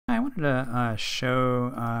to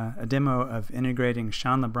show a demo of integrating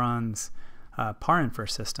Sean LeBron's Parinfer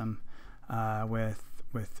system with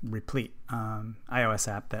Replete, iOS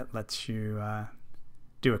app that lets you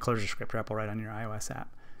do a ClojureScript REPL right on your iOS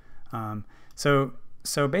app.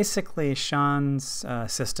 So basically, Sean's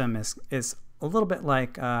system is a little bit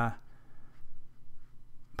like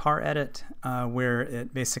Paredit, where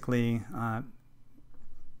it basically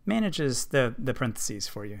manages the parentheses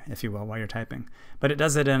for you, if you will, while you're typing. But it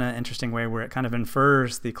does it in an interesting way where it kind of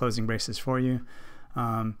infers the closing braces for you.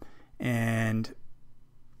 And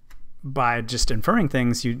by just inferring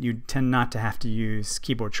things, you tend not to have to use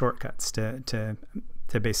keyboard shortcuts to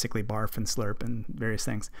basically barf and slurp and various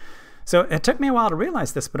things. So it took me a while to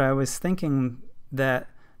realize this, but I was thinking that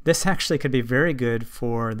this actually could be very good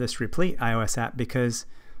for this Replete iOS app, because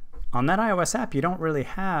on that iOS app, you don't really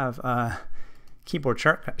have keyboard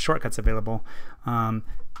shortcuts available.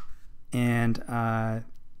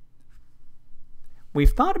 We've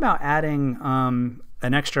thought about adding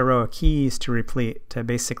an extra row of keys to Replete to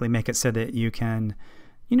basically make it so that you can,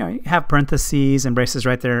 have parentheses and braces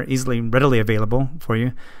right there readily available for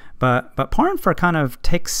you. But Parinfer kind of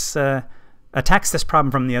attacks this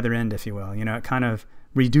problem from the other end, if you will. It kind of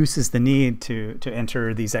reduces the need to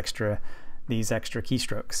enter these extra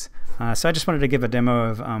keystrokes. So I just wanted to give a demo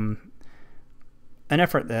of an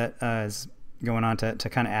effort that is going on to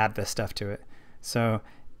kind of add this stuff to it. So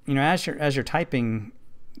as you're typing,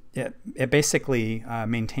 it basically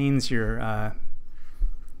maintains your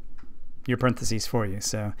parentheses for you.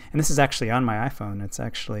 So, and this is actually on my iPhone. It's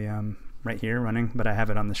actually right here running, but I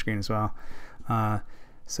have it on the screen as well.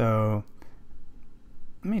 So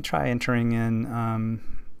let me try entering in.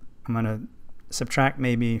 I'm going to subtract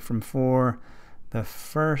maybe from 4 the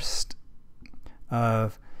first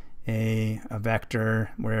of a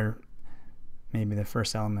vector where maybe the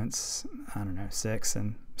first element's, I don't know, 6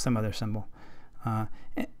 and some other symbol. And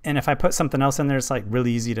if I put something else in there, it's like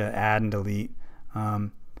really easy to add and delete.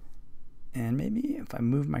 And maybe if I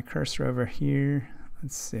move my cursor over here,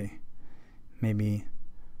 let's see, maybe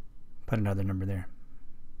put another number there.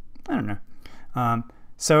 I don't know.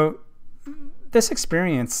 So this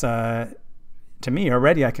experience, to me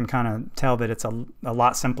already, I can kind of tell that it's a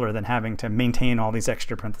lot simpler than having to maintain all these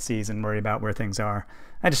extra parentheses and worry about where things are.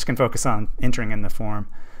 I just can focus on entering in the form.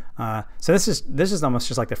 So this is almost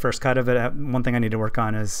just like the first cut of it. One thing I need to work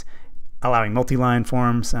on is allowing multi-line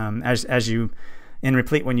forms. As you in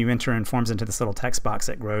Replete, when you enter in forms into this little text box,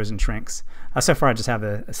 it grows and shrinks. So far, I just have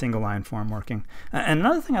a single line form working. And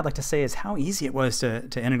another thing I'd like to say is how easy it was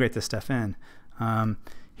to integrate this stuff in.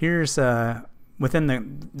 Here's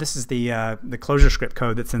this is the ClojureScript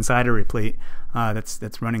code that's inside of Replete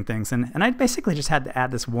that's running things, and I basically just had to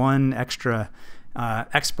add this one extra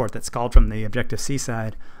export that's called from the Objective-C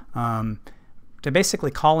side to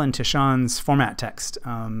basically call into Sean's format text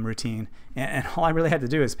routine, and all I really had to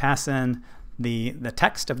do is pass in the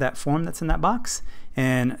text of that form that's in that box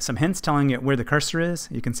and some hints telling it where the cursor is.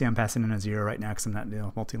 You can see I'm passing in a 0 right now because I'm not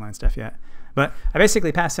doing multi-line stuff yet, but I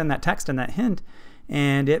basically pass in that text and that hint,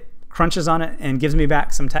 and it crunches on it and gives me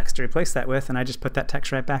back some text to replace that with, and I just put that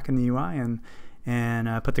text right back in the UI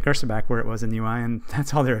and put the cursor back where it was in the UI, and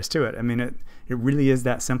that's all there is to it. I mean, it really is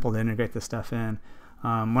that simple to integrate this stuff in.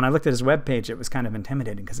 When I looked at his web page, it was kind of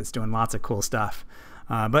intimidating because it's doing lots of cool stuff.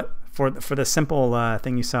 But for the simple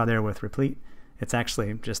thing you saw there with Replete, it's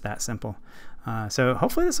actually just that simple. So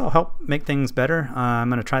hopefully this will help make things better. I'm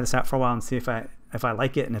going to try this out for a while and see if I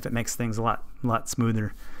like it and if it makes things a lot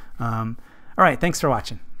smoother. All right, thanks for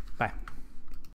watching.